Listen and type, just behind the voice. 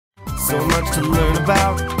so much to learn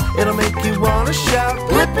about. It'll make you wanna shout,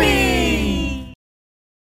 Blippi!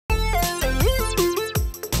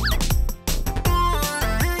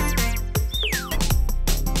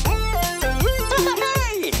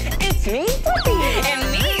 Hey, it's me, Blippi. And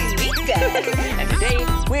me, Meekah. And today,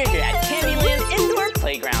 we're here at Candyland Indoor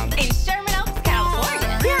Playground In Sherman Oaks,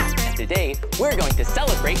 California. Yeah. And today, we're going to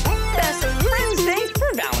celebrate Best Friends Day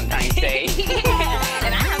for Valentine's Day. Yeah.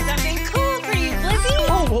 And I have something cool for you, Blippi.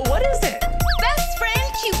 Oh, well, what is it? Best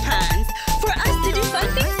friend coupons for us to do fun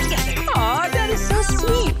things together. Aw, that is so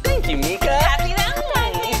sweet. Thank you, Meekah. Happy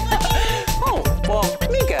Valentine's Day. Oh, well,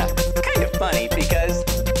 Meekah, kind of funny because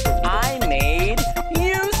I made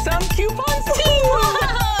you some coupons too.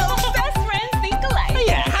 Whoa, best friends think alike.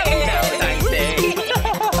 Yeah, happy Valentine's Day.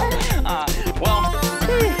 Well,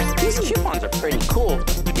 these coupons are pretty cool.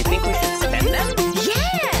 Do you think we should spend them?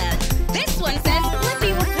 Yeah. This one says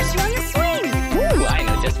Blippi will push you on the swing. Ooh, I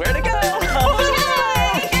know just where to go.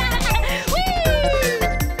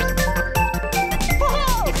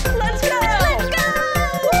 Let's go.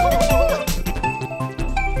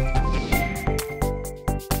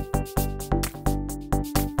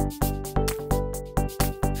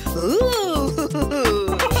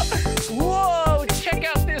 Ooh. Whoa, check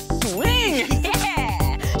out this swing.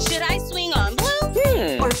 Yeah. Should I swing on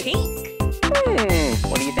blue or pink?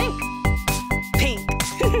 What do you think? Pink.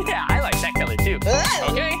 Yeah, I like that color too.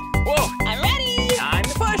 Whoa. Okay, whoa, I'm ready. time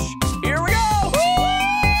to push. Here we go.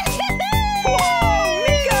 Whoa,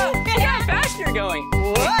 Meekah, look how fast you're going.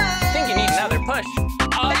 I think you need another push.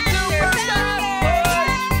 A super fast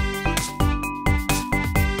push.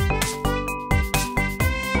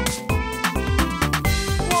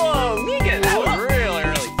 Whoa, Meekah, that was really,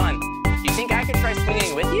 really fun. Do you think I could try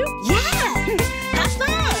swinging with you? Yeah. Have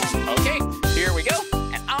fun. Okay, here we go.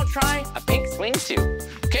 And I'll try a pink swing too.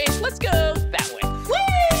 Okay, let's go that way.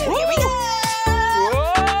 Woo. Here we go.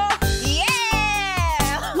 Whoa!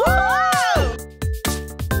 Yeah. Whoa.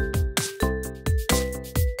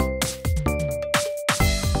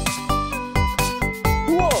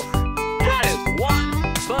 Whoa! That is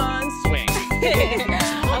one fun swing. Okay.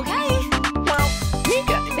 Well,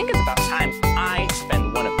 Meekah, I think it's about time I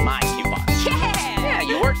spend one of my coupons. Yeah. Yeah,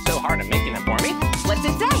 you worked so hard at making them for me. What's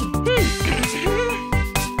it say?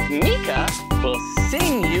 Meekah will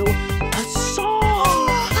sing you a song.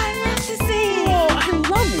 I love to sing. Whoa, I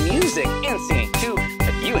love music and singing too,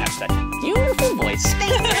 but you have such a beautiful voice.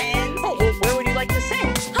 Thanks, friend. Oh, well, where would you like to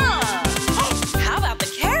sing? How about the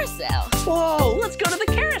carousel? Whoa, let's go to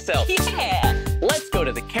the carousel. Yeah. Let's go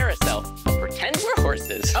to the carousel and pretend we're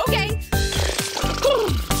horses. Okay.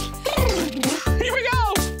 Here we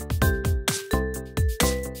go.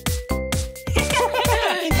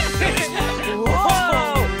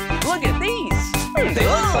 Whoa, look at these. They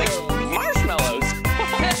look like marshmallows.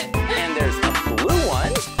 And there's a blue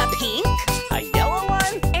one, A pink, a yellow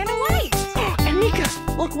one, and a white. and Meekah,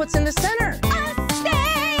 look what's in the center. A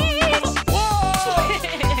stage. Whoa!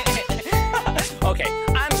 Okay,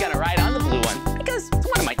 I'm gonna ride on the blue one because it's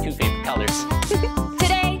one of my two favorite colors.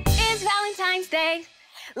 Today is Valentine's Day.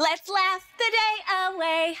 Let's laugh the day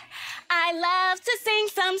away. I love to sing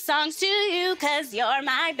some songs to you, 'cause you're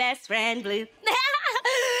my best friend, Blue.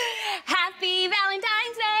 Happy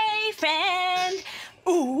Valentine's Day, friend.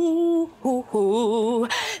 Ooh, ooh, ooh.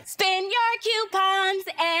 Spin your coupons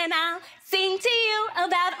and I'll sing to you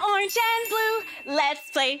about orange and blue. Let's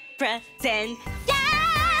play pretend.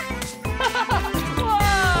 Yeah!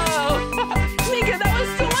 Whoa! Meekah, that was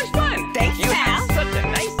so much fun. Thanks, You have pal. such a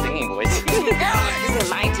nice singing voice. Is it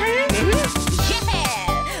my turn? Yeah!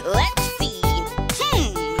 Let's see.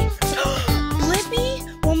 Blippi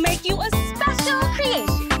will make you a special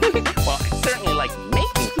creation. Well, I certainly like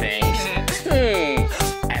making things.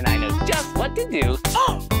 And I know just what to do.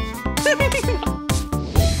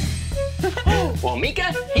 Well,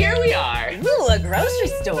 Meekah, here we are. Ooh, a grocery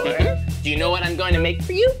store. Do you know what I'm going to make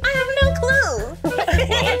for you? I have no clue. Well,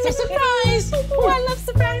 it's a surprise. Oh, I love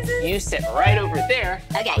surprises. You sit right over there.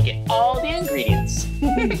 Okay. I'll get all the ingredients.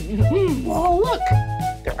 Whoa, look.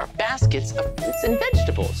 There are baskets of fruits and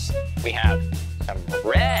vegetables. We have some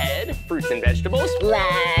red fruits and vegetables,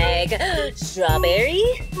 Like strawberry.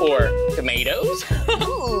 or tomatoes.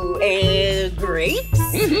 Ooh, and grapes.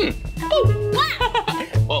 Oh,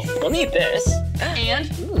 well, we'll need this. And,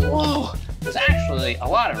 whoa, there's actually a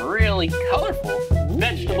lot of really colorful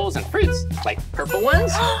vegetables and fruits, like purple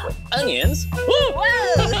ones with onions. Woo!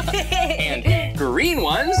 Whoa. And green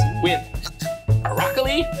ones with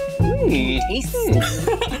broccoli. Tasty.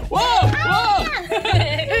 Whoa, whoa!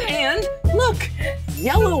 And look,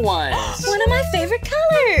 yellow ones. One of my favorite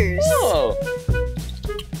colors. Whoa.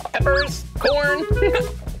 Peppers, corn,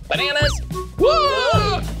 bananas.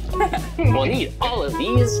 Whoa! We'll need all of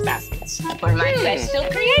these baskets. For my special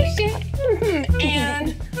creation. And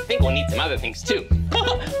I think we'll need some other things too.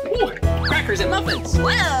 Ooh, crackers and muffins. Whoa!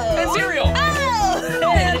 And cereal.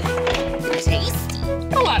 Oh! And Tasty.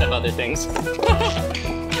 a lot of other things.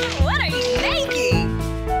 What are you making?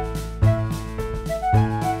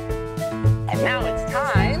 And now it's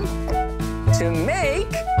time to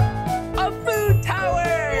make a food tower.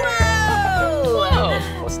 Whoa! Whoa!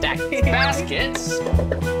 We'll stack these baskets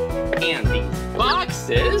and these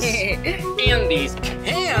boxes and these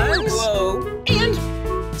cans. Whoa! And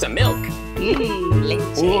some milk. Leche.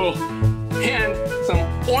 Whoa! And some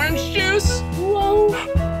orange juice. Whoa!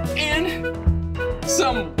 And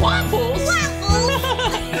some waffles. Waffles!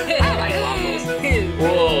 I like waffles.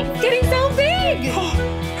 Whoa! Getting so big!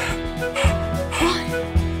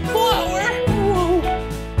 Flour. Whoa!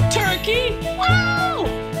 Turkey. Wow!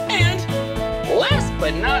 And last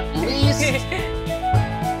but not least,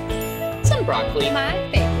 some broccoli. My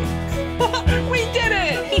favorite. We did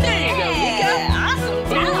it! There you go, Meekah. Awesome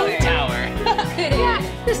Food tower. Yeah,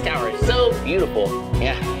 this tower is so beautiful.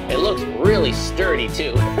 Yeah, it looks really sturdy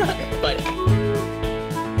too. But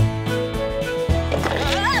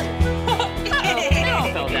it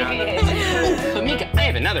all fell down. But Meekah, I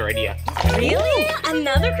have another idea. Really?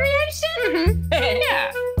 Another creation?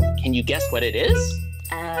 Yeah. Can you guess what it is?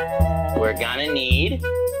 We're gonna need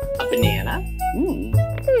a banana,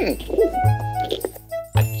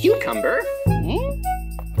 a cucumber,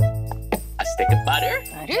 a stick of butter,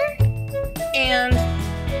 and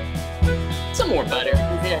some more butter.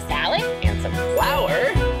 Is it a salad? And some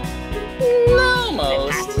flour.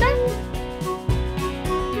 Almost.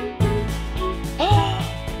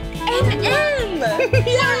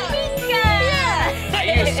 Yeah!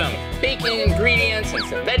 I used some baking ingredients and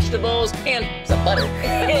some vegetables and some butter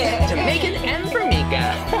to make an M for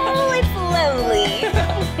Meekah. Oh, it's lovely.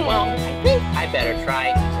 Well, I think I better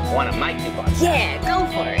try one of my coupons. Yeah, go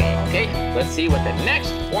for it. Okay, let's see what the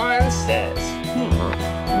next one says.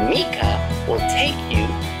 Meekah will take you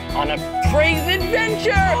on a brave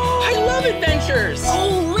adventure. I love adventures.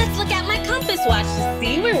 Oh, let's look at my compass watch to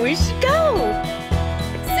see where we should go.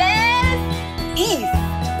 It says east.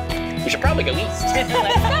 We should probably go east. Let's go.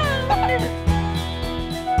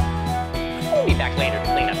 We'll be back later to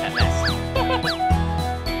clean up that mess.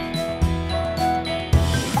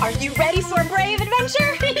 Are you ready for a brave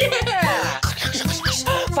adventure? Yeah!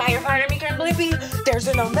 Firefighter Meekah and Blippi, there's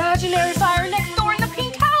an imaginary fire next door in the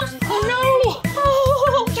pink house. Oh no!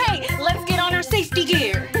 Oh, okay, let's get on our safety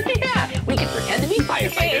gear. Yeah, we can pretend to be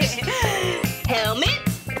firefighters. Helmet,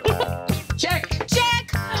 Check!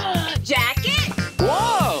 check. Jacket.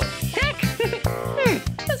 Whoa! Check!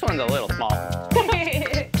 This one's a little small.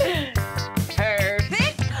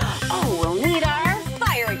 Perfect. Oh, we'll need our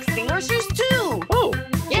fire extinguishers too. Oh,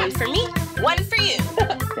 yeah, One for me, one for you.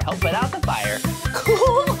 to help put out the fire. Cool.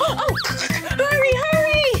 Oh, hurry,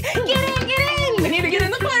 hurry. Get in. We need to get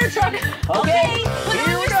in the fire truck. Okay, put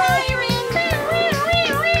here on we the go. siren.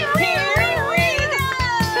 Here we go.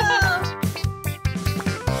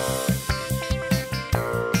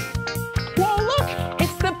 Whoa, look!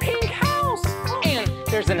 It's the pink house! And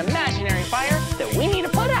there's an imaginary fire that we need to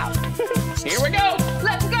put out. Here we go!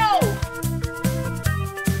 Let's go.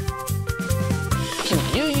 Can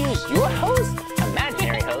you use your hose,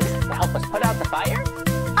 imaginary hose, to help us put out the fire?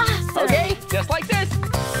 Awesome. Okay, just like this.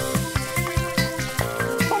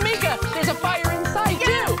 Oh, Meekah, there's a fire inside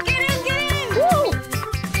too. Get in. Woo!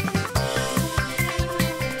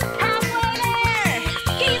 Halfway there.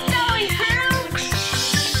 Keep going, girl.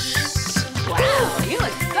 Wow, you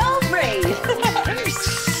look so brave.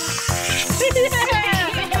 We did it!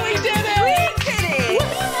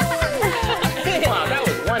 Wow, that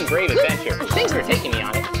was one brave adventure. Thanks for taking me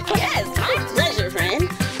on it. Yes, my pleasure, friend.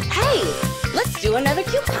 Hey, let's do another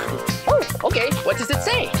coupon. Oh, okay. What does it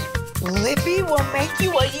say? Blippi will make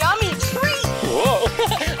you a yummy treat. Whoa,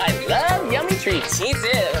 I love yummy treats. Me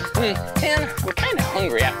too. And I'm kind of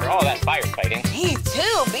hungry after all that firefighting. Me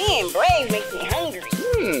too. Being brave makes me hungry.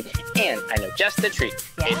 And I know just the treat.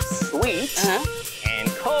 Yeah? It's sweet Uh-huh. and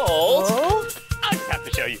cold. Oh, I just have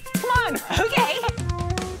to show you. Come on. okay.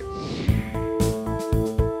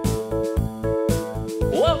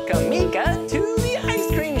 Welcome, Meekah, to the ice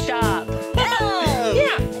cream shop. Oh.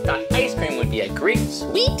 Yeah, I thought ice cream would be a great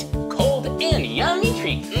sweet, cold, and yummy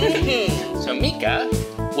treat. So, Meekah,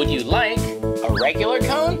 would you like a regular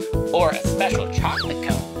cone or a special chocolate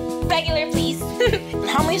cone? Regular, please.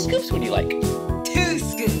 How many scoops would you like? 2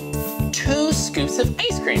 scoops. 2 scoops of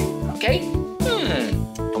ice cream, okay?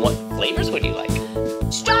 And what flavors would you like?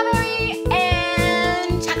 Strawberry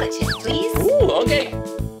and chocolate chip, please. Ooh, okay.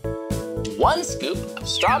 1 scoop of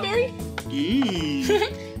strawberry.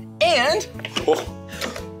 And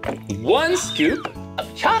 1 scoop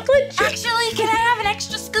of chocolate chip. Actually, can I have an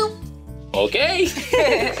extra scoop? Okay.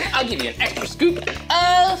 I'll give you an extra scoop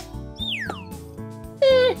of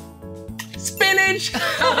spinach.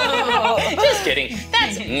 Just kidding.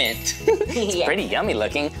 That's mint. It's pretty yummy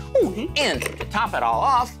looking. Ooh, and to top it all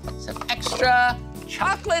off, some extra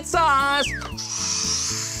chocolate sauce.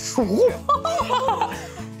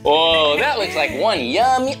 Whoa, that looks like one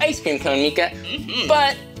yummy ice cream cone, Meekah.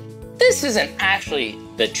 But this isn't actually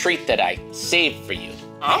the treat that I saved for you.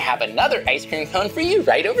 I have another ice cream cone for you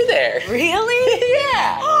right over there. Really?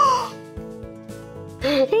 Yeah. Whoa!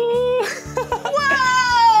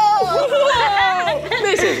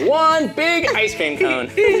 This is one big ice cream cone.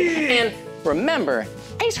 And remember,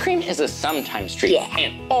 ice cream is a sometimes treat.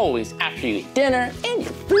 And always after you eat dinner and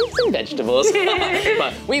your fruits and vegetables.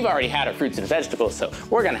 But we've already had our fruits and vegetables, so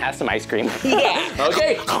we're gonna have some ice cream. Yeah.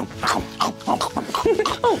 Okay.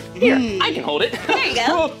 Oh, here, I can hold it. There you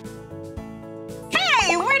go.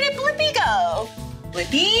 Hey, where did Blippi go?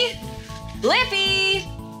 Blippi? Blippi!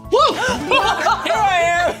 Woo! Here I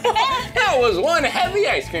am. That was one heavy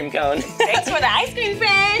ice cream cone. Thanks for the ice cream,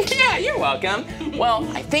 friend. Yeah, you're welcome. Well,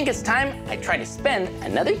 I think it's time I try to spend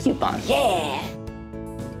another coupon. Yeah.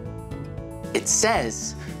 It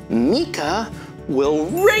says, Meekah will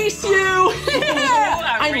race you.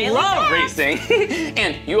 I really love fast. racing.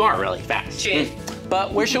 And you are really fast. True.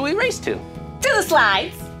 But where should we race to? To the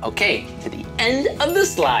slides. Okay, to the end of the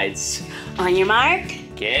slides. On your mark.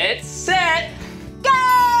 Get set. Go!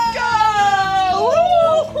 Go! Woo!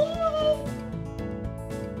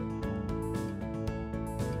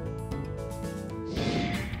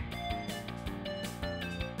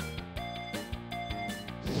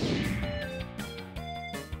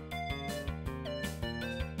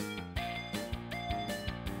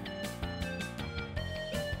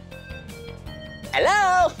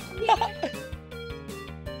 Hello?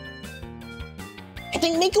 I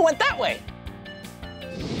think Meekah went that way.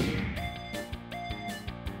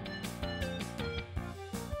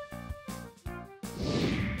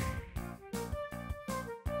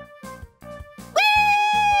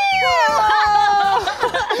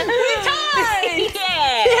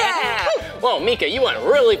 Yeah. Whoa, Meekah, you went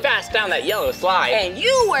really fast down that yellow slide. And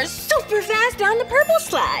you were super fast down the purple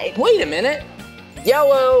slide. Wait a minute.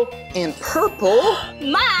 Yellow and purple?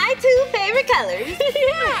 My 2 favorite colors.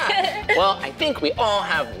 Yeah. Well, I think we all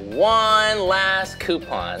have one last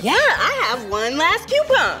coupon. Yeah, I have one last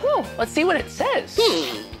coupon. Oh, let's see what it says.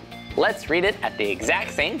 Let's read it at the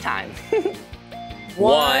exact same time.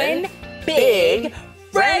 One big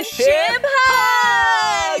friendship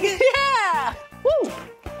hug. Yeah. Woo.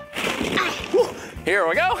 Here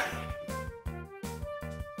we go.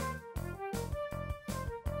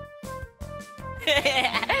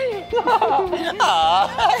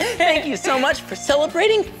 Aw, thank you so much for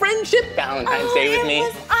celebrating Friendship Valentine's Day with me.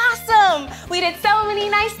 It was awesome. We did so many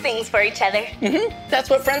nice things for each other. That's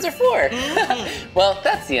what friends are for. Well,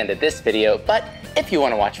 that's the end of this video, but if you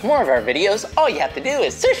want to watch more of our videos, all you have to do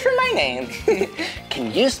is search for my name.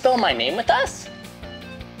 Can you spell my name with us?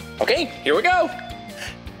 Okay, here we go.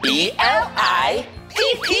 B-L-I-P-P-I.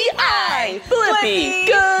 Blippi.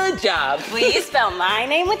 Good job. Will you spell my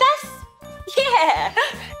name with us? Yeah.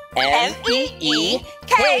 M-E-E-K-A-H.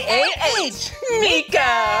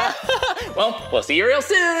 Meekah. Well, we'll see you real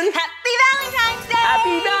soon. Happy Valentine's Day.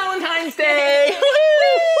 Happy Valentine's Day.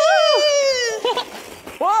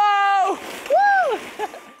 Whoa.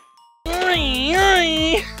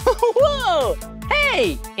 Whoa.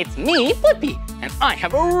 Hey, it's me, Blippi, and I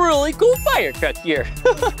have a really cool fire truck here.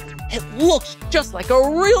 It looks just like a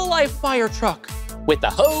real-life fire truck with a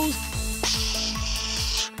hose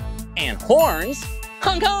and horns,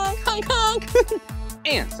 honk, honk, honk, honk,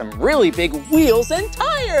 and some really big wheels and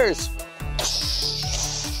tires.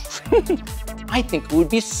 I think it would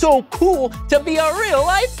be so cool to be a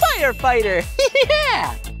real-life firefighter.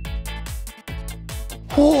 Yeah.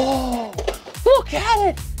 Whoa, look at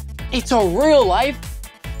it. It's a real-life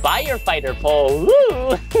firefighter pole.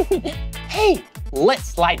 Woo. Hey, let's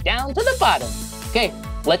slide down to the bottom. Okay,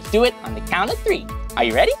 let's do it on the count of 3. Are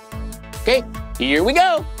you ready? Okay, here we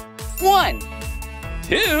go. 1, 2,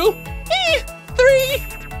 3.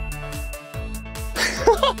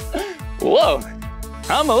 Whoa,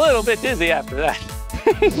 I'm a little bit dizzy after that.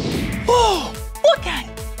 Whoa, look at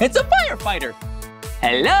it. It's a firefighter.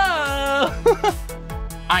 Hello.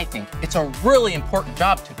 I think it's a really important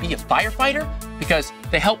job to be a firefighter because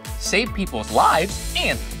they help save people's lives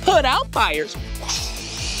and put out fires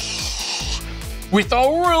with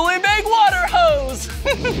a really big water hose.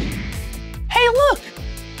 Hey, look,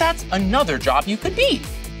 that that's another job you could be.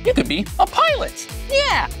 You could be a pilot.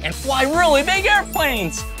 Yeah, and fly really big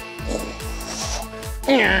airplanes.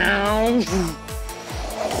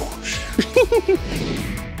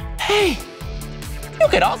 Hey, you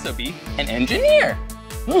could also be an engineer.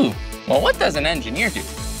 Ooh, well, what does an engineer do?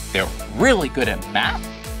 They're really good at math.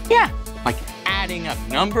 Yeah, like adding up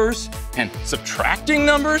numbers and subtracting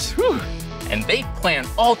numbers. Whew. And they plan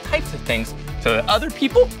all types of things so that other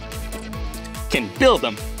people can build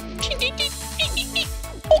them.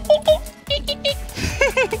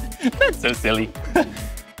 That's so silly.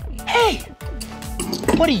 Hey,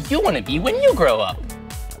 what do you want to be when you grow up?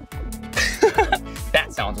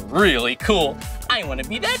 That sounds really cool. I want to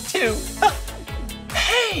be that too.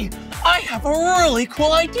 Hey, I have a really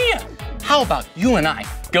cool idea. How about you and I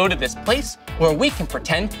go to this place where we can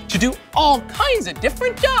pretend to do all kinds of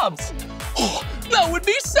different jobs? Oh, that would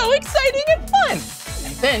be so exciting and fun.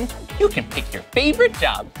 And then you can pick your favorite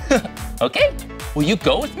job. Okay, will you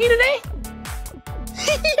go with me today?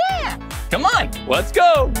 Yeah, come on, let's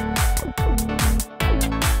go.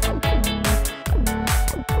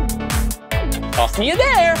 I'll see you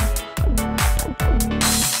there.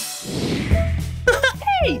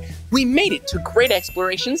 Hey, we made it to Great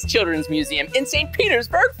Explorations Children's Museum in St.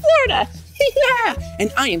 Petersburg, Florida. Yeah,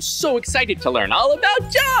 and I am so excited to learn all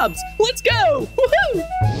about jobs. Let's go, woohoo!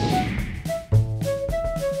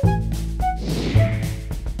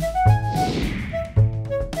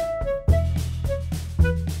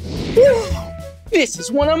 Whoa, this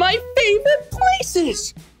is one of my favorite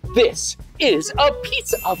places. This is a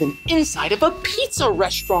pizza oven inside of a pizza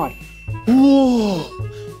restaurant. Whoa.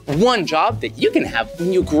 One job that you can have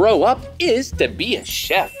when you grow up is to be a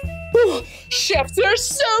chef. Whew, chefs are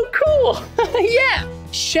so cool. Yeah,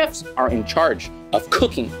 chefs are in charge of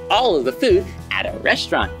cooking all of the food at a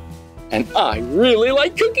restaurant. And I really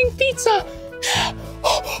like cooking pizza.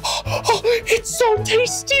 Oh, it's so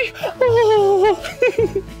tasty. Oh.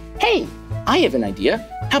 Hey, I have an idea.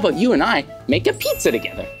 How about you and I make a pizza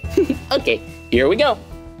together? Okay, here we go.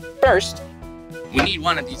 First, we need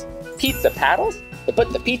one of these pizza paddles to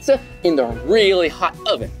put the pizza in the really hot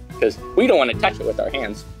oven because we don't want to touch it with our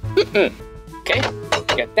hands. Okay,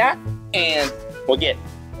 get that, and we'll get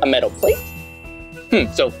a metal plate.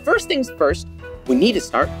 So first things first, we need to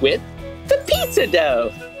start with the pizza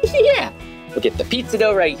dough. Yeah, we'll get the pizza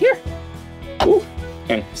dough right here. Ooh.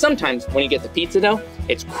 And sometimes when you get the pizza dough,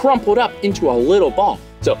 it's crumpled up into a little ball.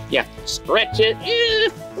 So you have to stretch it,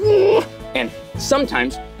 and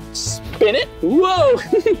sometimes spin it, whoa,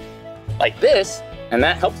 like this, and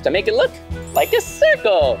that helps to make it look like a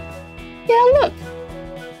circle. Yeah, look,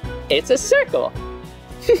 it's a circle.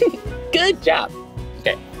 Good job.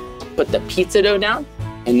 Okay, put the pizza dough down,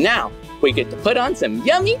 and now we get to put on some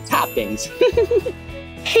yummy toppings.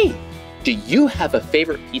 Hey, do you have a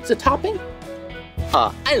favorite pizza topping?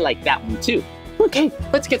 I like that one too. Okay,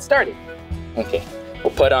 let's get started. Okay,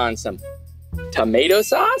 we'll put on some tomato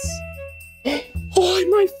sauce. Oh, and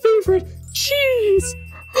my favorite, cheese.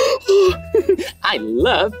 Oh, I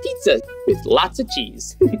love pizza with lots of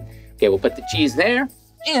cheese. Okay, we'll put the cheese there.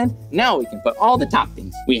 And now we can put all the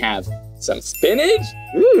toppings. We have some spinach.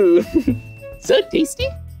 Ooh, so tasty.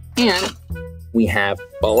 And we have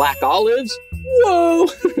black olives. Whoa,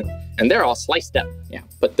 and they're all sliced up. Yeah,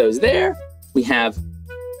 put those there. We have,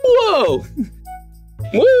 whoa,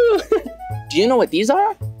 woo. Do you know what these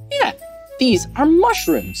are? Yeah, these are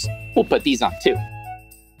mushrooms. We'll put these on too.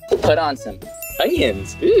 We'll put on some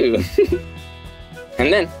onions, ooh.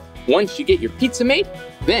 And then once you get your pizza made,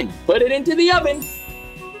 then put it into the oven.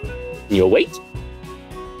 You'll wait.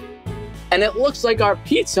 And it looks like our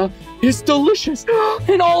pizza is delicious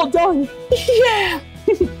and all done. Yeah.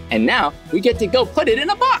 And now we get to go put it in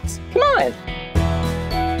a box. Come on.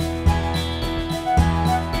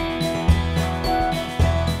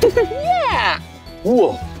 Yeah!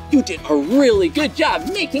 Whoa, you did a really good job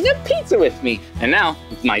making a pizza with me. And now,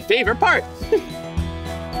 it's my favorite part.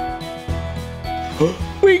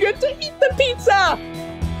 We get to eat the pizza!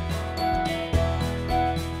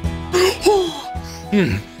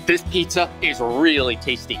 This pizza is really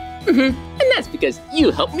tasty. And that's because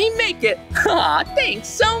you helped me make it. Aw, thanks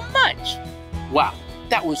so much. Wow,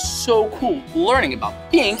 that was so cool learning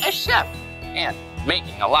about being a chef and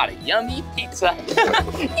making a lot of yummy pizza.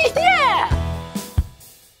 Yeah!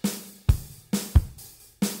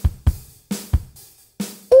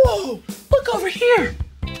 Whoa, look over here.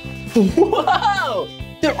 Whoa,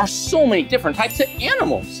 there are so many different types of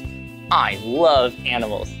animals. I love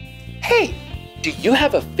animals. Hey, do you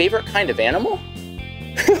have a favorite kind of animal?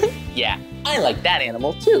 Yeah, I like that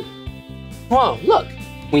animal too. Whoa, look,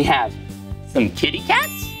 we have some kitty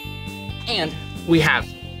cats, and we have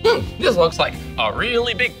This looks like a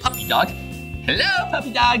really big puppy dog. Hello,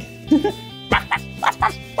 puppy dog.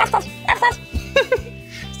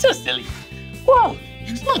 So silly. Whoa,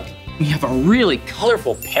 and look, we have a really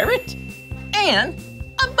colorful parrot and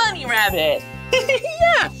a bunny rabbit.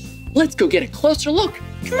 Yeah, let's go get a closer look.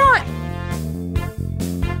 Come on.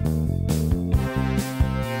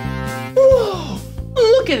 Whoa,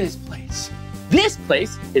 look at this place. This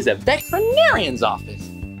place is a veterinarian's office.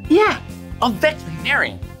 Yeah, a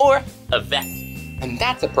veterinarian or a vet. And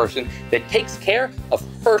that's a person that takes care of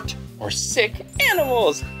hurt or sick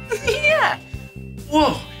animals. Yeah.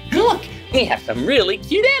 Whoa, and look, we have some really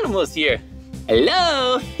cute animals here.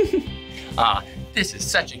 Hello. This is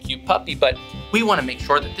such a cute puppy, but we want to make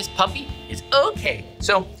sure that this puppy is okay.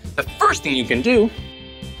 So the first thing you can do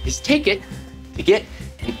is take it to get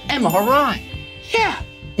an MRI. Yeah,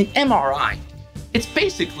 an MRI. It's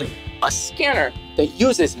basically a scanner that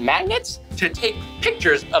uses magnets to take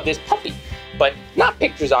pictures of this puppy, but not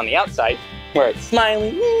pictures on the outside where it's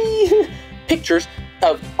smiling, pictures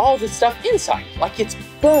of all the stuff inside, like its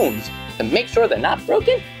bones, to make sure they're not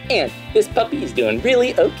broken and this puppy is doing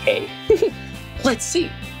really okay. Let's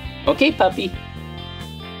see. Okay, puppy.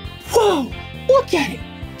 Whoa, look at it.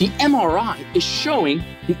 The MRI is showing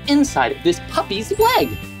the inside of this puppy's leg.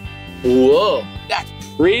 Whoa, that's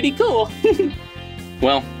pretty cool.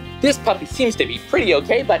 Well, this puppy seems to be pretty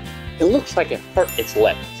okay, but it looks like it hurt its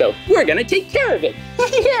leg. So we're gonna take care of it.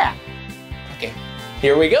 Yeah. Okay,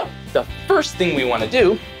 here we go. The first thing we wanna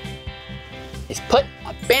do is put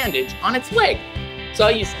a bandage on its leg. So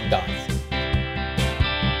I'll use some gauze.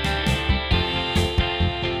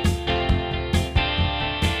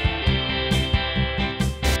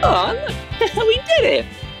 Oh, look, we did it.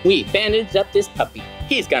 We bandaged up this puppy.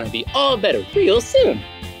 He's gonna be all better real soon.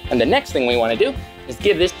 And the next thing we wanna do is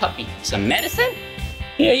give this puppy some medicine.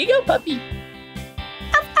 Here you go, puppy.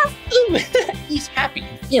 Ooh, he's happy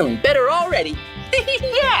and feeling better already.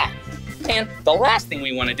 Yeah. And the last thing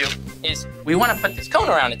we wanna do is we wanna put this cone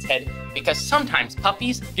around its head because sometimes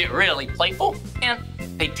puppies get really playful and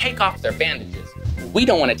they take off their bandages. We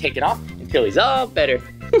don't wanna take it off until he's all better.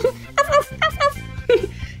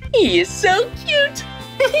 He is so cute.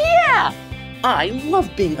 Yeah. I love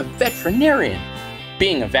being a veterinarian.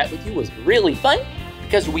 Being a vet with you was really fun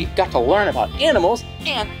because we got to learn about animals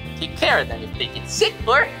and take care of them if they get sick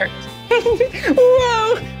or hurt.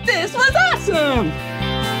 Whoa, this was awesome.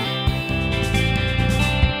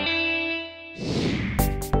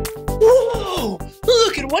 Whoa,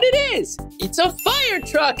 look at what it is. It's a fire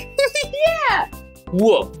truck. Yeah.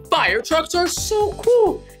 Whoa, fire trucks are so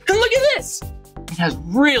cool. And look at this. It has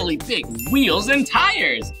really big wheels and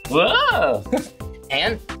tires. Whoa.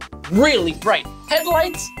 And really bright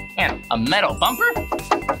headlights and a metal bumper.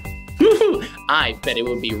 I bet it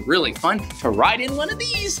would be really fun to ride in one of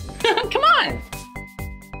these. Come on.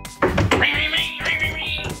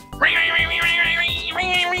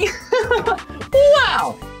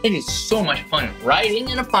 Wow, it is so much fun riding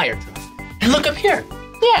in a fire truck. And look up here.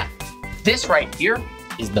 Yeah, this right here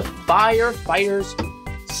is the firefighter's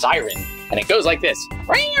siren. And it goes like this.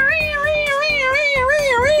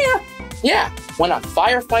 Yeah, when a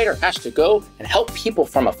firefighter has to go and help people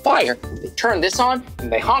from a fire, they turn this on and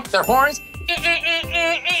they honk their horns.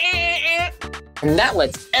 And that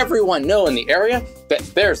lets everyone know in the area that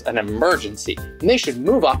there's an emergency and they should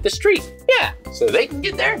move off the street. Yeah, so they can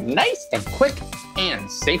get there nice and quick and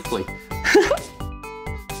safely.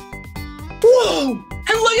 Whoa,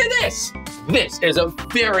 and look at this. This is a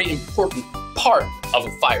very important part of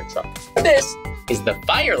a fire truck. This is the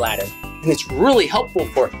fire ladder, and it's really helpful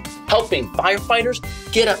for helping firefighters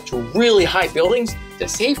get up to really high buildings to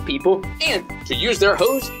save people and to use their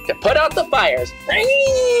hose to put out the fires.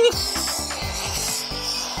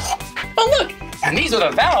 Oh look, and these are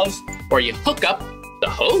the valves where you hook up the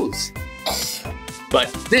hose.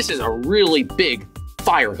 But this is a really big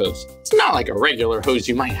fire hose. It's not like a regular hose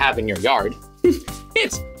you might have in your yard.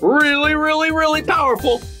 It's really, really, really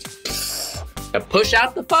powerful to push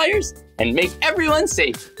out the fires and make everyone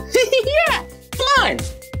safe. Yeah, come on.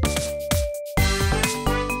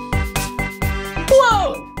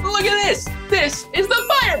 Whoa, look at this. This is the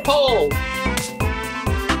fire pole.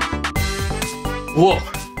 Whoa,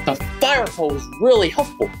 the fire pole is really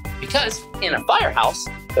helpful because in a firehouse,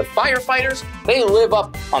 the firefighters, they live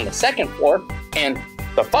up on the second floor and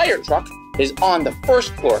the fire truck is on the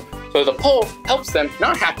first floor. So the pole helps them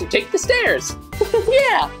not have to take the stairs.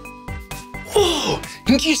 Yeah. Whoa,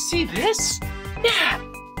 and you see this? Yeah,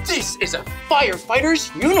 this is a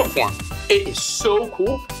firefighter's uniform. It is so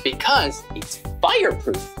cool because it's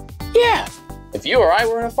fireproof. Yeah, if you or I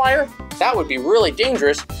were in a fire, that would be really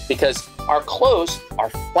dangerous because our clothes are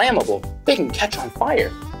flammable. They can catch on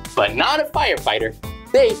fire, but not a firefighter.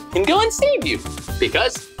 They can go and save you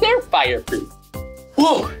because they're fireproof.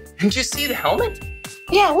 Whoa, did you see the helmet?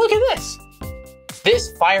 Yeah, look at this.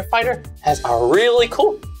 This firefighter has a really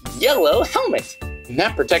cool yellow helmet. And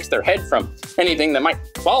that protects their head from anything that might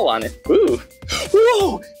fall on it. Ooh.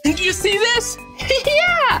 Whoa, did you see this?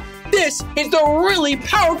 Yeah, this is the really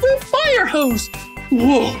powerful fire hose.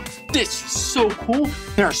 Whoa, this is so cool.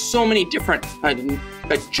 There are so many different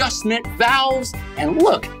adjustment valves. And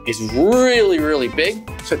look, it's really, really big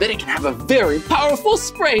so that it can have a very powerful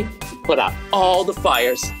spray to put out all the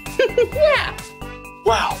fires. Yeah.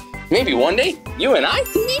 Wow, maybe one day you and I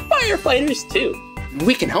can be firefighters too.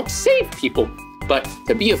 We can help save people. But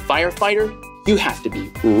to be a firefighter, you have to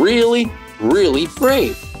be really, really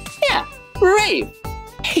brave. Yeah, brave.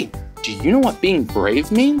 Hey, do you know what being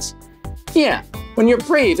brave means? Yeah, when you're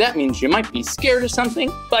brave, that means you might be scared of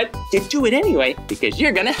something, but you do it anyway because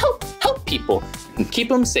you're gonna help people and keep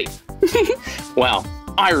them safe. Well,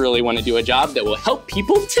 I really want to do a job that will help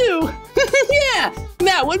people too. Yeah,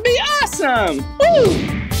 that would be awesome.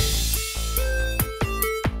 Woo!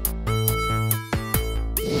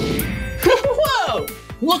 Whoa,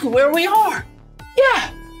 look at where we are.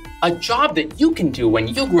 Yeah, a job that you can do when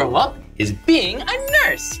you grow up is being a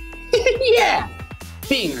nurse. Yeah,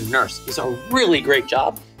 being a nurse is a really great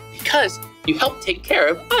job because you help take care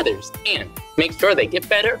of others and make sure they get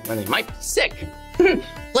better when they might be sick.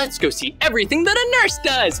 Let's go see everything that a nurse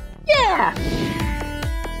does. Yeah.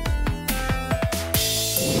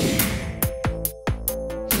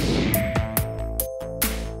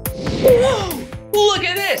 Whoa, look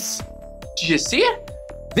at this. Did you see it?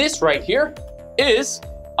 This right here is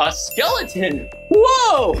a skeleton.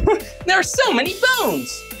 Whoa, there are so many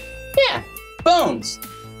bones. Yeah, bones.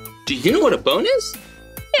 Do you know what a bone is?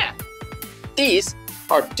 Yeah, these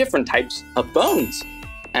are different types of bones.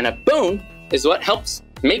 And a bone is what helps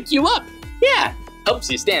make you up. Yeah, helps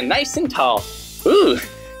you stand nice and tall. Ooh,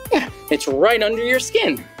 yeah, it's right under your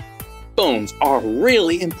skin. Bones are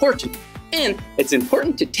really important, and it's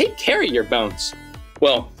important to take care of your bones.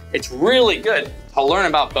 Well, it's really good to learn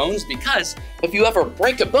about bones because if you ever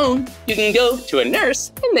break a bone, you can go to a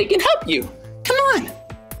nurse and they can help you. Come on.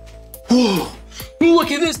 Whoa,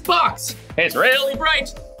 look at this box. It's really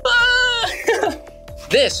bright. Ah!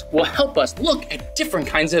 This will help us look at different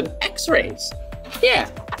kinds of x-rays. Yeah.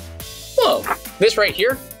 Whoa, this right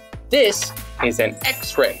here, this is an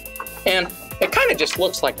x-ray. And it kind of just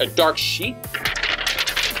looks like a dark sheet.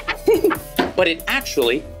 But it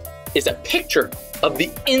actually is a picture of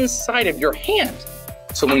the inside of your hand.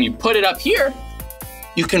 So when you put it up here,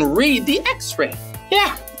 you can read the x-ray.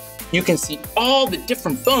 Yeah, you can see all the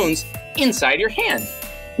different bones inside your hand.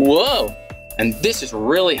 Whoa, and this is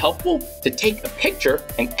really helpful to take a picture,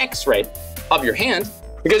 an x-ray of your hand,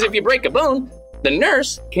 because if you break a bone, the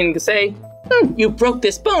nurse can say, you broke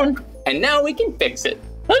this bone, and now we can fix it.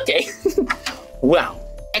 Okay. Wow,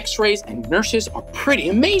 x-rays and nurses are pretty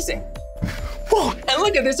amazing. Whoa, and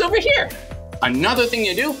look at this over here. Another thing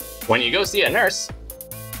you do when you go see a nurse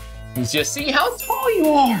is you see how tall you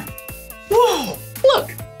are. Whoa,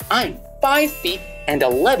 look, I'm 5 feet and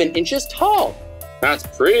 11 inches tall. That's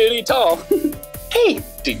pretty tall. Hey,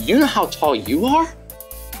 do you know how tall you are?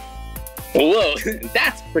 Whoa,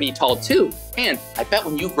 that's pretty tall too. And I bet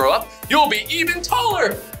when you grow up, you'll be even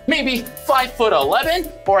taller. Maybe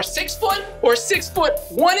 5'11", or 6 foot, or 6 foot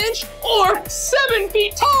 1 inch, or 7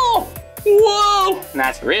 feet tall. Whoa,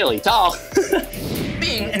 that's really tall.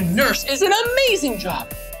 Being a nurse is an amazing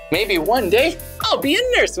job. Maybe one day I'll be a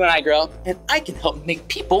nurse when I grow up and I can help make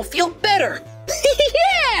people feel better.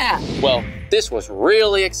 Yeah! Well, this was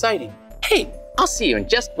really exciting. Hey, I'll see you in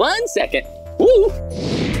just 1 second. Woo!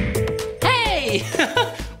 Hey!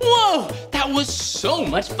 Whoa, that was so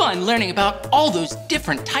much fun learning about all those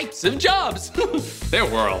different types of jobs. There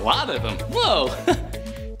were a lot of them. Whoa.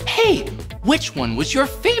 Hey, which one was your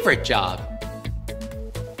favorite job?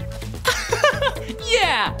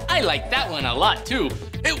 Yeah, I like that one a lot too.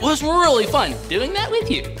 It was really fun doing that with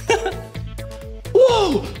you.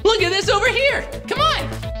 Whoa, look at this over here. Come on.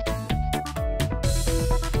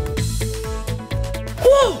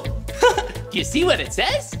 Whoa, do you see what it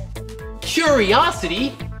says?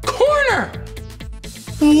 Curiosity Corner.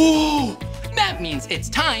 Whoa, that means it's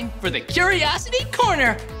time for the Curiosity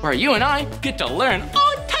Corner, where you and I get to learn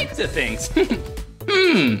all types of things.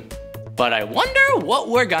 But I wonder what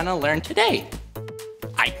we're gonna learn today.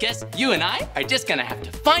 I guess you and I are just gonna have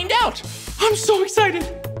to find out. I'm so excited.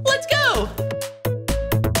 Let's go.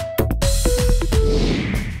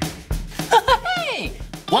 Hey,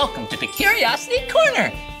 welcome to the Curiosity Corner,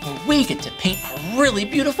 where we get to paint a really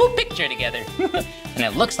beautiful picture together. And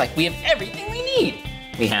it looks like we have everything we need.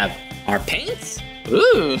 We have our paints.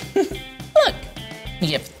 Ooh, look,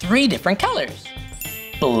 we have 3 different colors.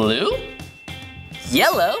 Blue,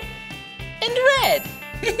 yellow, and red.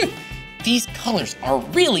 These colors are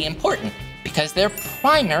really important because they're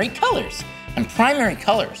primary colors. And primary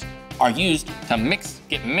colors are used to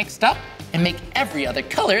get mixed up and make every other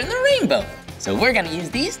color in the rainbow. So we're gonna use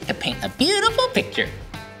these to paint a beautiful picture.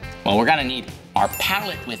 Well, we're gonna need our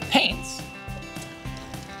palette with paints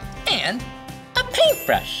and a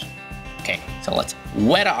paintbrush. Okay, so let's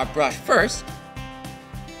wet our brush first.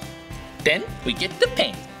 Then we get the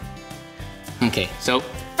paint. Okay, so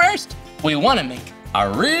first we wanna make a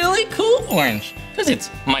really cool orange because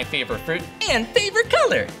it's my favorite fruit and favorite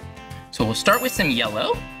color. So we'll start with some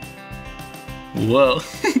yellow. Whoa,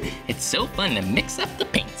 it's so fun to mix up the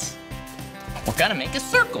paints. We're gonna make a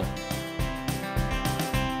circle.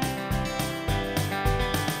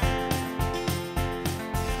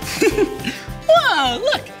 Whoa,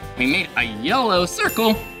 look, we made a yellow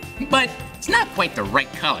circle, but it's not quite the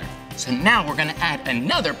right color. So now we're gonna add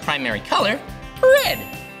another primary color, red.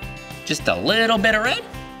 Just a little bit of red,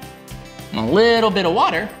 and a little bit of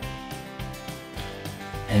water.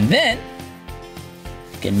 And then,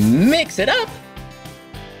 you can mix it up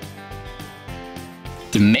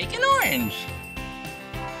to make an orange.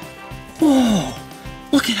 Whoa,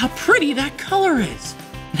 look at how pretty that color is.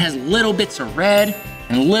 It has little bits of red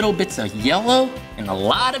and little bits of yellow and a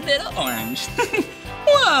lot of bit of orange.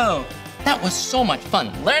 Whoa, that was so much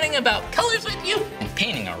fun learning about colors with you and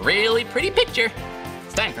painting a really pretty picture.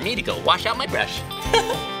 It's time for me to go wash out my brush.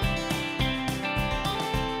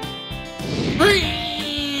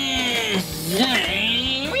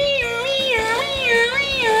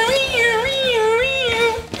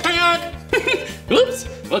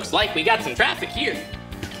 Oops, looks like we got some traffic here.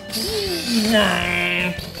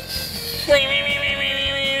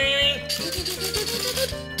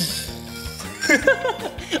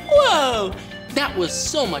 Whoa, that was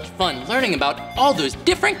so much fun learning about all those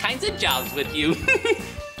different kinds of jobs with you.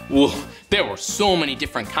 Whoa, there were so many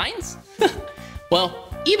different kinds. Well,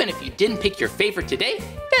 even if you didn't pick your favorite today,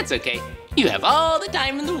 that's okay. You have all the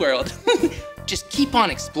time in the world. Just keep on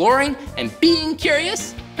exploring and being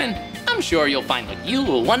curious, and I'm sure you'll find what you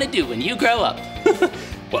will want to do when you grow up.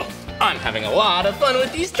 Well, I'm having a lot of fun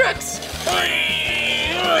with these trucks.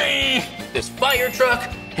 This fire truck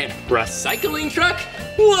and recycling truck.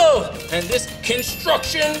 Whoa, and this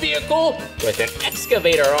construction vehicle with an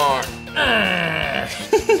excavator arm.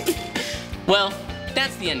 Well,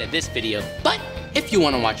 that's the end of this video, but if you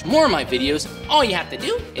want to watch more of my videos, all you have to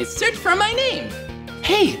do is search for my name.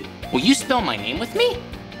 Hey, will you spell my name with me?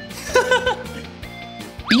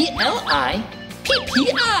 B-L-I-P-P-I,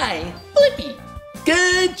 Blippi.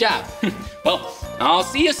 Good job. Well, I'll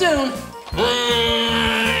see you soon.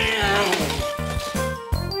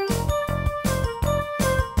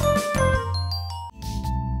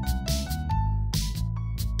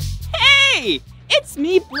 Hey, it's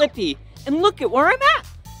me, Blippi, and look at where I'm at.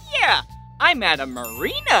 Yeah, I'm at a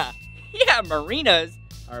marina. Yeah, marinas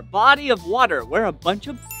are a body of water where a bunch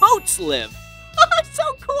of boats live.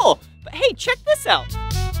 So cool. But hey, check this out.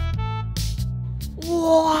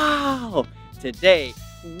 Wow. Today,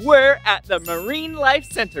 we're at the Marine Life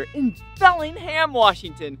Center in Bellingham,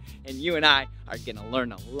 Washington. And you and I are gonna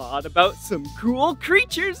learn a lot about some cool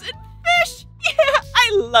creatures and fish. Yeah,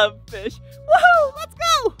 I love fish. Woohoo, let's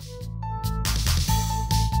go.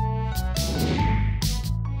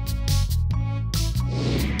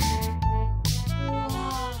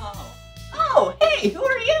 Oh, hey, who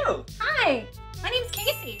are you? Hi, my name's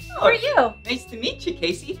Casey. Who Oh, are you? Nice to meet you,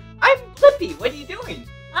 Casey. I'm Blippi. What are you doing?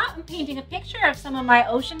 I'm painting a picture of some of my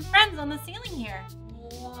ocean friends on the ceiling here.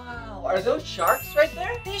 Wow, are those sharks right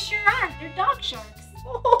there? They sure are. They're dog sharks.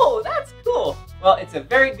 Oh, that's cool. Well, it's a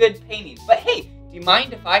very good painting. But hey, do you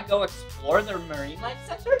mind if I go explore the Marine Life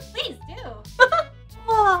Center? Please do.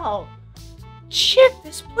 Wow, check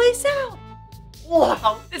this place out.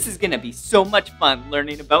 Wow, this is gonna be so much fun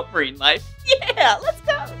learning about marine life. Yeah, let's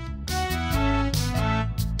go.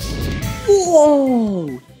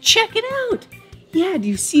 Whoa, check it out. Yeah, do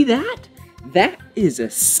you see that? That is a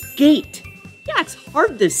skate. Yeah, it's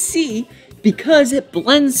hard to see because it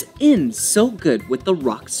blends in so good with the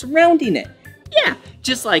rocks surrounding it. Yeah,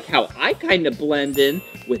 just like how I kind of blend in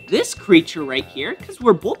with this creature right here because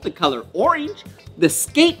we're both the color orange. The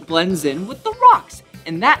skate blends in with the rocks,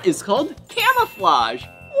 and that is called camouflage.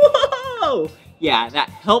 Whoa! Yeah, that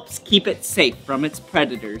helps keep it safe from its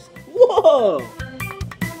predators. Whoa!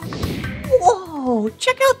 Whoa,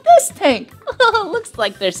 check out this tank. Looks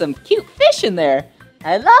like there's some cute fish in there.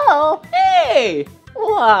 Hello? Hey!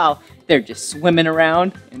 Wow, they're just swimming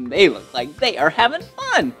around and they look like they are having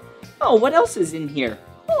fun. Oh, what else is in here?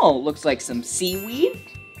 Oh, looks like some seaweed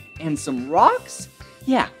and some rocks.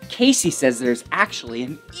 Yeah, Casey says there's actually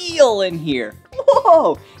an eel in here.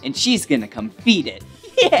 Whoa, and she's gonna come feed it.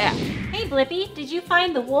 Yeah. Hey Blippi, did you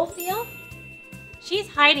find the wolf eel? She's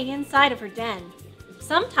hiding inside of her den.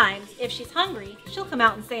 Sometimes, if she's hungry, she'll come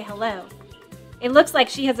out and say hello. It looks like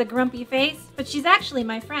she has a grumpy face, but she's actually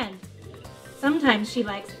my friend. Sometimes she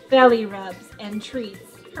likes belly rubs and treats.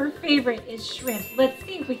 Her favorite is shrimp. Let's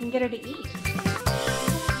see if we can get her to eat.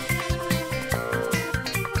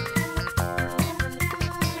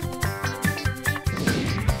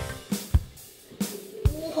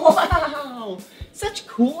 Wow, such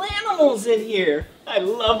cool animals in here. I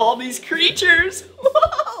love all these creatures.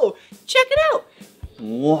 Whoa, check it out.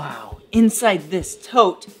 Wow, inside this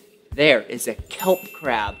tote, there is a kelp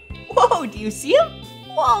crab. Whoa, do you see him?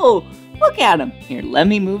 Whoa, look at him. Here, let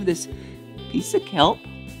me move this piece of kelp.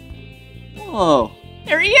 Whoa,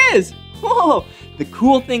 there he is. Whoa, the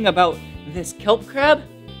cool thing about this kelp crab,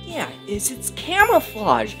 yeah, is it's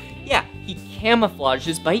camouflage. Yeah, he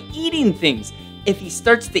camouflages by eating things. If he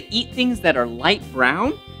starts to eat things that are light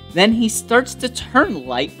brown, then he starts to turn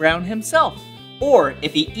light brown himself. Or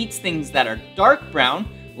if he eats things that are dark brown,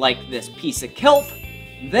 like this piece of kelp,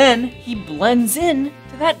 then he blends in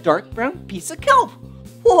to that dark brown piece of kelp.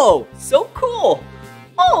 Whoa, so cool.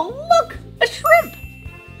 Oh, look, a shrimp.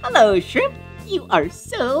 Hello, shrimp. You are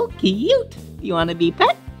so cute. You want to be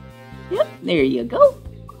pet? Yep, there you go.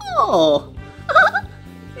 Oh,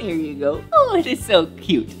 there you go. Oh, it is so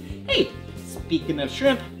cute. Hey, speaking of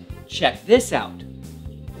shrimp, check this out.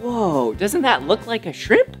 Whoa, doesn't that look like a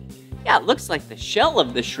shrimp? Yeah, it looks like the shell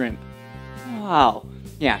of the shrimp. Wow.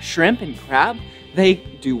 Yeah, shrimp and crab, they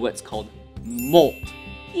do what's called molt.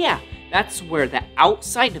 Yeah, that's where the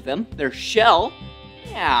outside of them, their shell,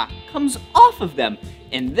 yeah, comes off of them.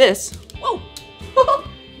 And this, whoa,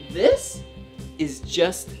 this is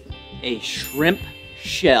just a shrimp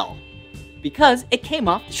shell because it came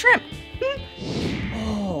off the shrimp.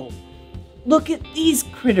 Oh, look at these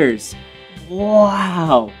critters.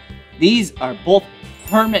 Wow, these are both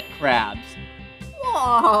hermit crabs.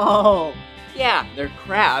 Whoa, yeah, they're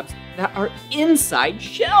crabs that are inside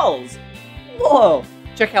shells. Whoa,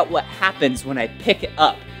 check out what happens when I pick it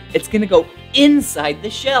up. It's gonna go inside the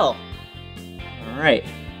shell. All right.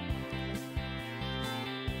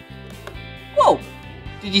 Whoa,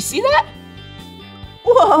 did you see that?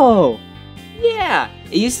 Whoa, yeah,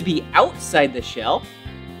 it used to be outside the shell,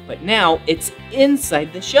 but now it's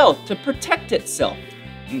inside the shell to protect itself.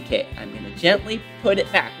 Okay, I'm gonna gently put it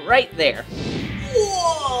back right there.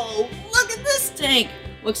 Whoa, look at this tank.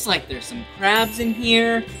 Looks like there's some crabs in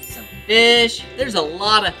here, some fish. There's a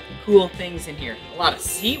lot of cool things in here. A lot of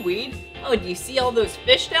seaweed. Oh, do you see all those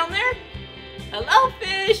fish down there? Hello,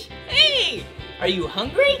 fish. Hey, are you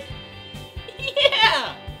hungry?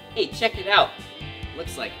 Yeah. Hey, check it out.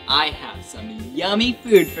 Looks like I have some yummy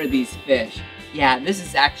food for these fish. Yeah, this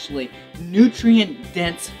is actually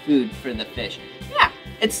nutrient-dense food for the fish. Yeah,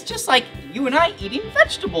 it's just like you and I eating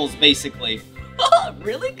vegetables, basically.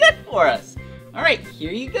 Really good for us. All right,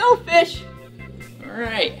 here you go, fish. All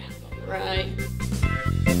right, all right.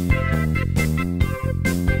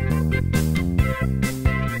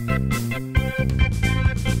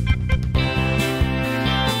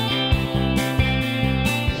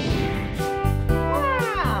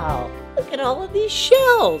 Wow, look at all of these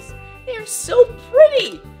shells. They're so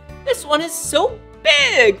pretty. This one is so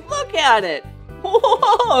big. Look at it.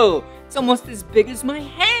 Whoa, it's almost as big as my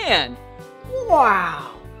hand.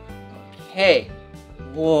 Wow. Okay.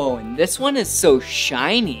 Whoa, and this one is so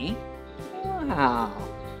shiny. Wow.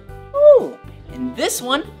 Oh, and this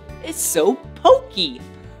one is so pokey.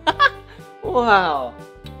 Wow.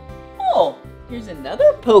 Oh, here's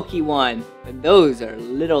another pokey one. But those are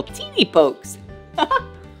little teeny pokes.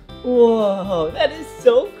 Whoa, that is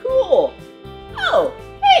so cool. Oh,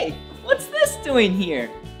 hey, what's this doing here?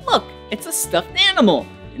 Look, it's a stuffed animal.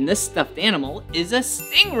 And this stuffed animal is a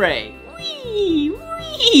stingray. Whee,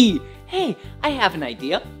 whee. Hey, I have an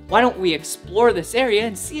idea. Why don't we explore this area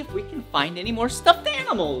and see if we can find any more stuffed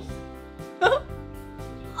animals?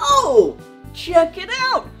 Oh, check it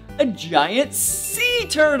out. A giant sea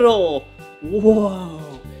turtle.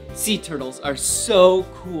 Whoa, sea turtles are so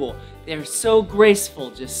cool. They're so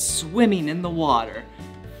graceful just swimming in the water.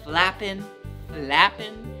 Flapping,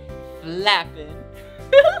 flapping, flapping.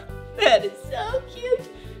 That is so cute.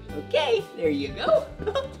 Okay, there you go.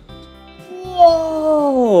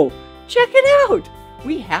 Whoa, check it out.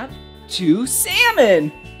 We have 2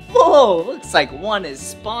 salmon. Whoa, looks like one is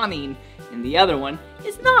spawning and the other one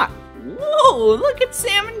is not. Whoa, look at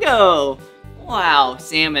salmon go. Wow,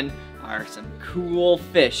 salmon are some cool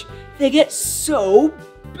fish. They get so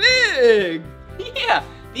big. Yeah,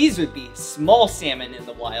 these would be small salmon in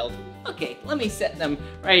the wild. Okay, let me set them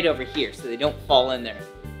right over here so they don't fall in there.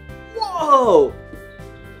 Whoa,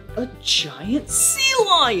 a giant sea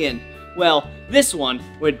lion. Well, this one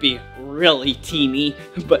would be really teeny,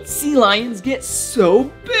 but sea lions get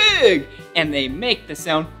so big, and they make the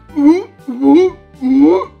sound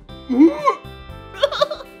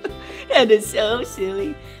that is so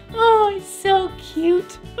silly. Oh, it's so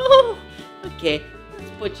cute. Oh, okay,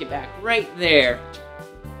 let's put you back right there.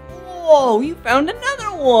 Whoa, you found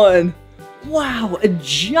another one. Wow, a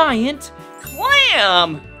giant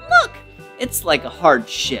clam. Look, it's like a hard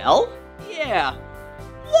shell. Yeah.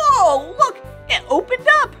 Whoa, look, it opened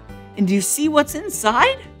up. And do you see what's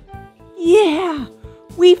inside? Yeah,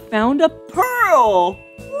 we found a pearl.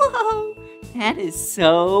 Whoa, that is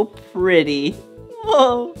so pretty.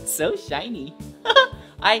 Whoa, so shiny.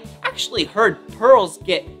 I actually heard pearls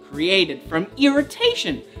get created from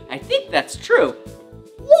irritation. I think that's true.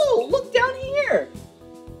 Whoa, look down here.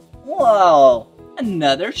 Whoa,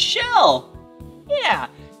 another shell. Yeah,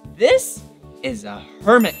 this is a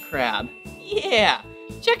hermit crab. Yeah,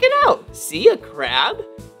 check it out. See a crab?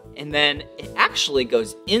 And then it actually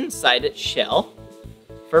goes inside its shell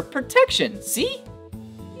for protection. See?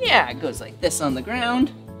 Yeah, it goes like this on the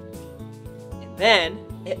ground. And then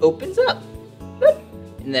it opens up.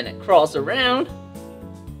 And then it crawls around.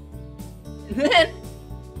 And then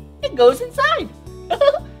it goes inside.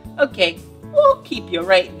 Okay, we'll keep you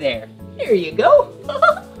right there. There you go.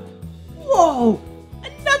 Whoa,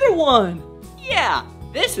 another one. Yeah,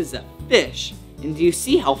 this is a fish. And do you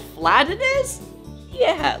see how flat it is?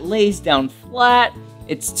 Yeah, it lays down flat.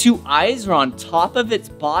 Its two eyes are on top of its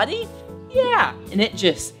body. Yeah, and it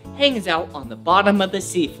just hangs out on the bottom of the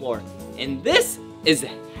seafloor. And this is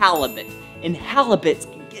a halibut. And halibuts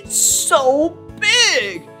can get so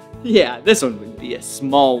big. Yeah, this one would be a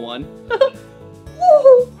small one.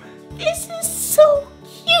 Whoa, this is so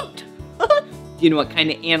cute. Do you know what kind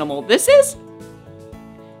of animal this is?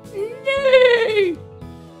 Nay.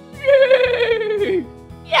 Nay.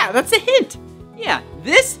 Yeah, that's a hint. Yeah,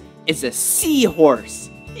 this is a seahorse.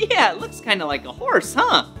 Yeah, it looks kind of like a horse,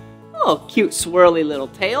 huh? Oh, cute swirly little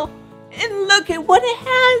tail. And look at what it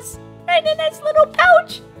has right in its little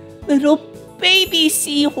pouch. Little baby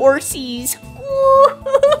seahorsies.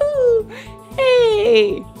 Woo-hoo-hoo.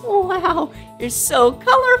 Hey, wow, you're so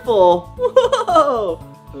colorful. Whoa,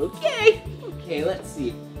 okay, let's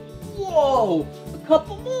see. Whoa, a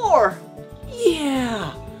couple more.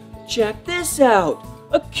 Yeah, check this out.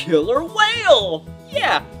 A killer whale.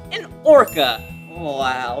 Yeah, an orca.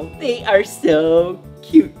 Wow, they are so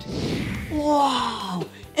cute. Wow,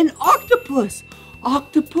 an octopus.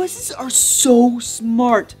 Octopuses are so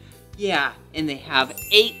smart. Yeah, and they have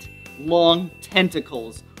 8 long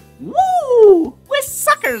tentacles. Woo! With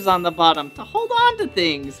suckers on the bottom to hold on to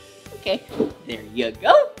things. Okay, there you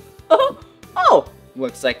go. Oh,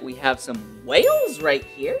 looks like we have some whales right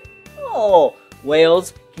here. Oh,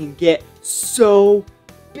 whales can get so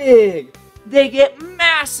big. They get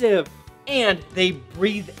massive. And they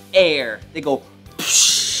breathe air. They go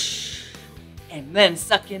and then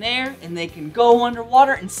suck in air, and they can go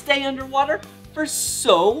underwater and stay underwater for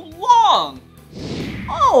so long.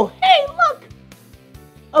 Oh, hey, look!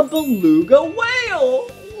 A beluga whale.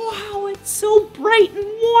 Wow, it's so bright and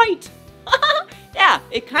white. Yeah,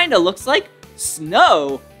 it kind of looks like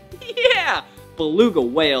snow. Yeah, beluga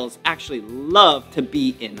whales actually love to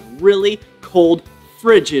be in really cold,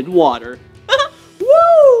 frigid water.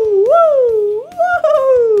 Woo, woo,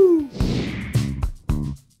 woo!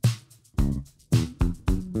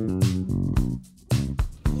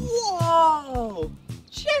 Whoa!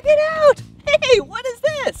 Check it out! Hey, what is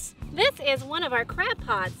this? This is one of our crab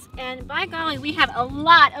pots, and by golly, we have a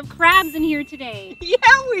lot of crabs in here today. Yeah,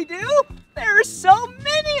 we do! There are so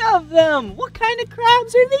many of them! What kind of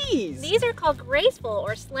crabs are these? These are called graceful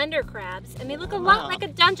or slender crabs, and they look a lot like a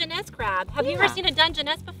Dungeness crab. Have you ever seen a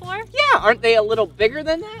Dungeness before? Yeah, aren't they a little bigger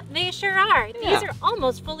than that? They sure are. Yeah. These are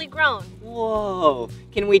almost fully grown. Whoa,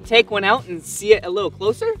 can we take one out and see it a little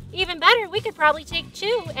closer? Even better, we could probably take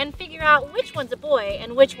 2 and figure out which one's a boy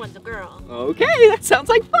and which one's a girl. Okay, that sounds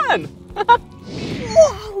like fun.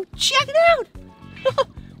 Whoa, check it out.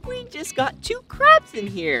 We just got 2 crabs in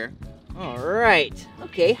here. All right.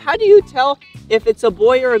 Okay, how do you tell if it's a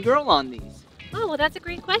boy or a girl on these? Oh, well, that's a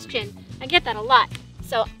great question. I get that a lot.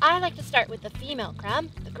 So I like to start with the female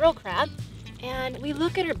crab, the girl crab, and we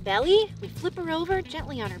look at her belly, we flip her over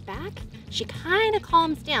gently on her back, she kind of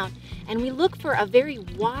calms down, and we look for a very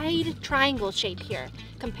wide triangle shape here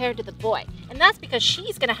compared to the boy. And that's because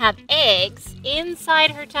she's gonna have eggs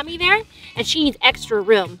inside her tummy there, and she needs extra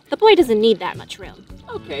room. The boy doesn't need that much room.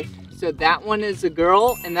 Okay, so that one is a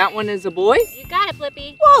girl and that one is a boy? You got it,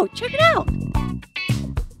 Blippi. Whoa, check it out.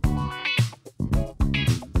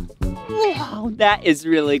 Wow, that is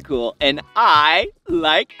really cool. And I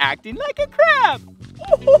like acting like a crab.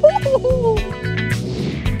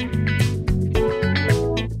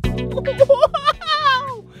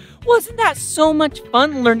 Wow! Wasn't that so much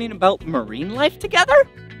fun learning about marine life together?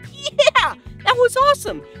 Yeah, that was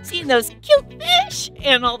awesome. Seeing those cute fish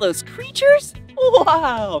and all those creatures.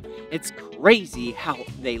 Wow, it's crazy how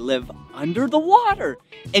they live under the water.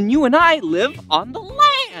 And you and I live on the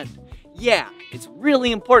land. Yeah, it's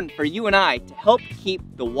really important for you and I to help keep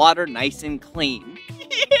the water nice and clean.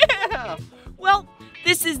 Yeah! Well,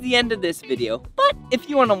 this is the end of this video, but if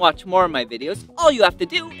you want to watch more of my videos, all you have to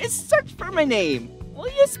do is search for my name. Will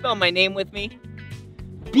you spell my name with me?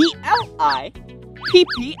 B-L-I-P-P-I,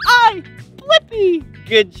 Blippi.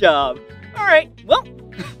 Good job. All right, well,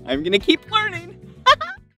 I'm gonna keep learning.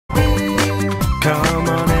 Come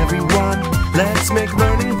on everyone, let's make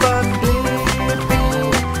learning fun.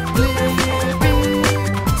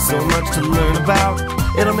 So much to learn about,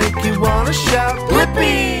 it'll make you wanna shout,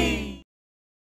 Blippi!